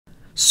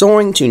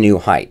Soaring to new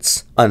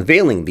heights,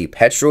 unveiling the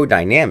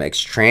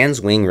PteroDynamics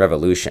Transwing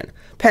revolution.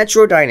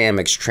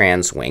 PteroDynamics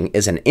Transwing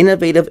is an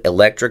innovative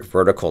electric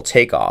vertical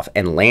takeoff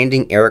and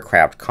landing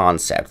aircraft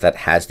concept that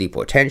has the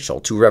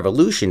potential to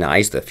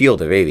revolutionize the field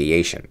of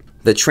aviation.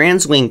 The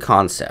Transwing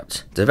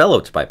concept,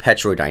 developed by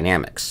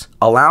PteroDynamics,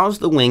 allows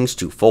the wings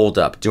to fold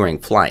up during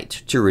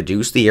flight to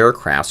reduce the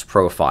aircraft's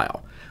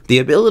profile. The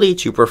ability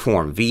to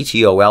perform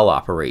VTOL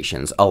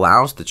operations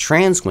allows the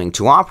Transwing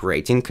to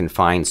operate in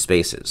confined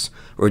spaces,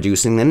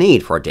 reducing the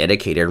need for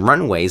dedicated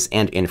runways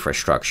and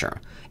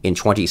infrastructure. In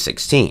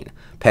 2016,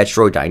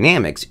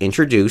 PteroDynamics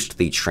introduced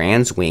the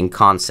Transwing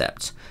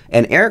concept,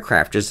 an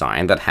aircraft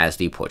design that has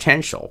the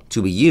potential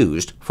to be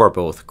used for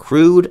both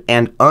crewed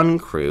and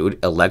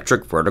uncrewed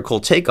electric vertical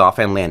takeoff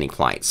and landing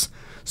flights,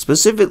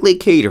 specifically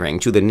catering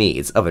to the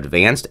needs of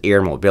advanced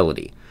air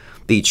mobility.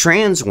 The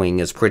Transwing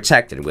is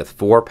protected with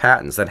 4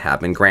 patents that have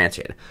been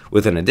granted,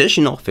 with an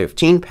additional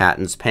 15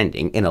 patents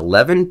pending in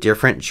 11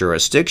 different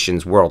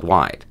jurisdictions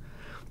worldwide.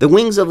 The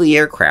wings of the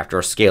aircraft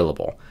are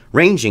scalable,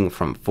 ranging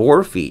from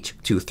 4 feet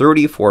to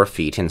 34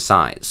 feet in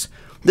size.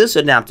 This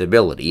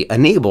adaptability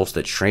enables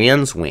the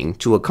Transwing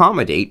to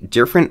accommodate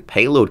different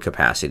payload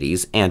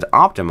capacities and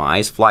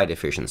optimize flight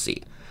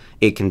efficiency.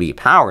 It can be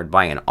powered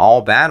by an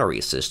all-battery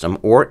system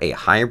or a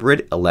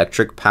hybrid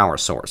electric power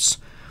source.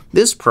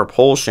 This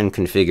propulsion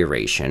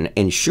configuration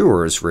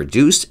ensures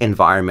reduced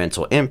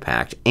environmental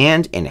impact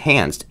and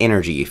enhanced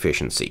energy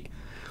efficiency.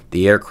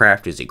 The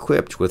aircraft is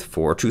equipped with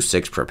 4 to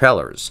 6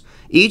 propellers,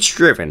 each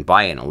driven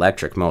by an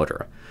electric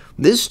motor.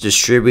 This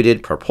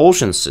distributed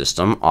propulsion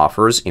system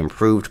offers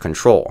improved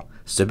control,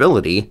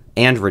 stability,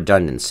 and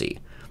redundancy.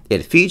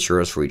 It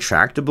features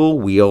retractable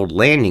wheeled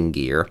landing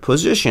gear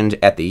positioned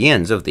at the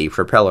ends of the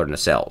propeller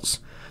nacelles.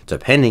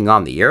 Depending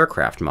on the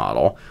aircraft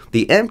model,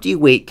 the empty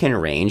weight can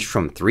range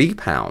from 3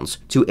 pounds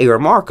to a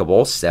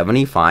remarkable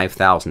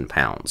 75,000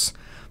 pounds.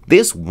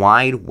 This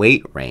wide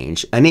weight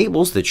range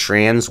enables the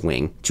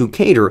Transwing to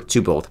cater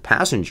to both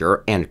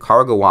passenger and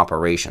cargo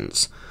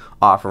operations,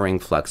 offering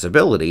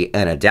flexibility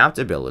and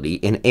adaptability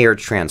in air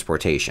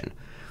transportation.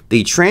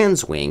 The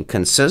Transwing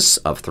consists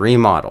of 3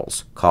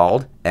 models,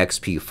 called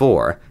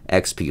XP4,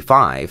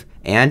 XP5,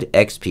 and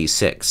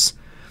XP6.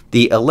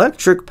 The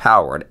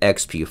electric-powered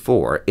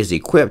XP4 is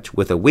equipped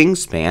with a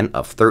wingspan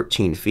of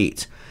 13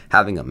 feet,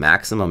 having a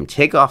maximum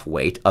takeoff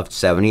weight of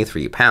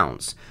 73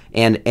 pounds,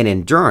 and an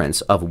endurance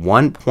of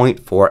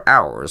 1.4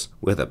 hours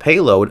with a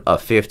payload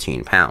of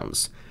 15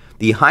 pounds.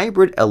 The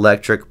hybrid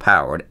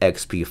electric-powered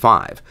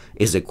XP5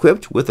 is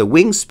equipped with a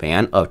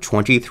wingspan of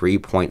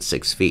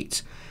 23.6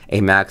 feet,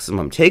 a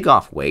maximum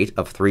takeoff weight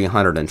of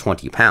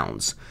 320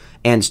 pounds,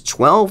 and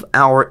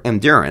 12-hour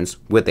endurance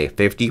with a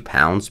 50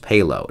 pounds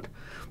payload.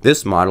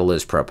 This model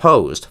is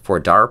proposed for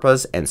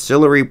DARPA's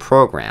Ancillary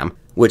Program,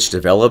 which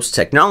develops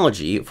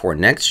technology for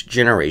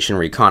next-generation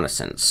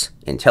reconnaissance,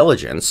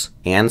 intelligence,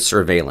 and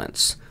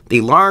surveillance.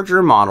 The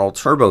larger model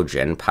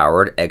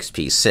turbogen-powered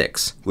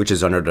XP6, which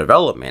is under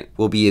development,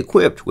 will be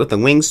equipped with a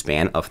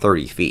wingspan of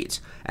 30 feet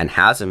and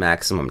has a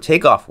maximum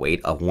takeoff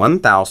weight of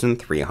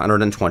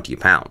 1,320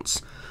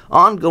 pounds.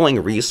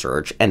 Ongoing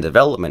research and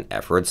development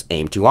efforts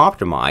aim to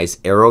optimize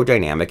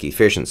aerodynamic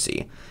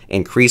efficiency,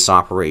 increase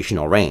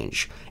operational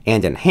range,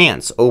 and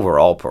enhance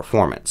overall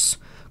performance.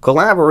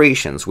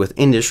 Collaborations with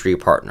industry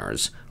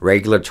partners,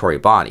 regulatory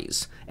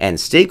bodies, and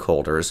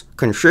stakeholders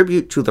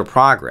contribute to the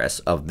progress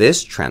of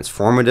this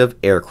transformative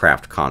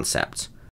aircraft concept.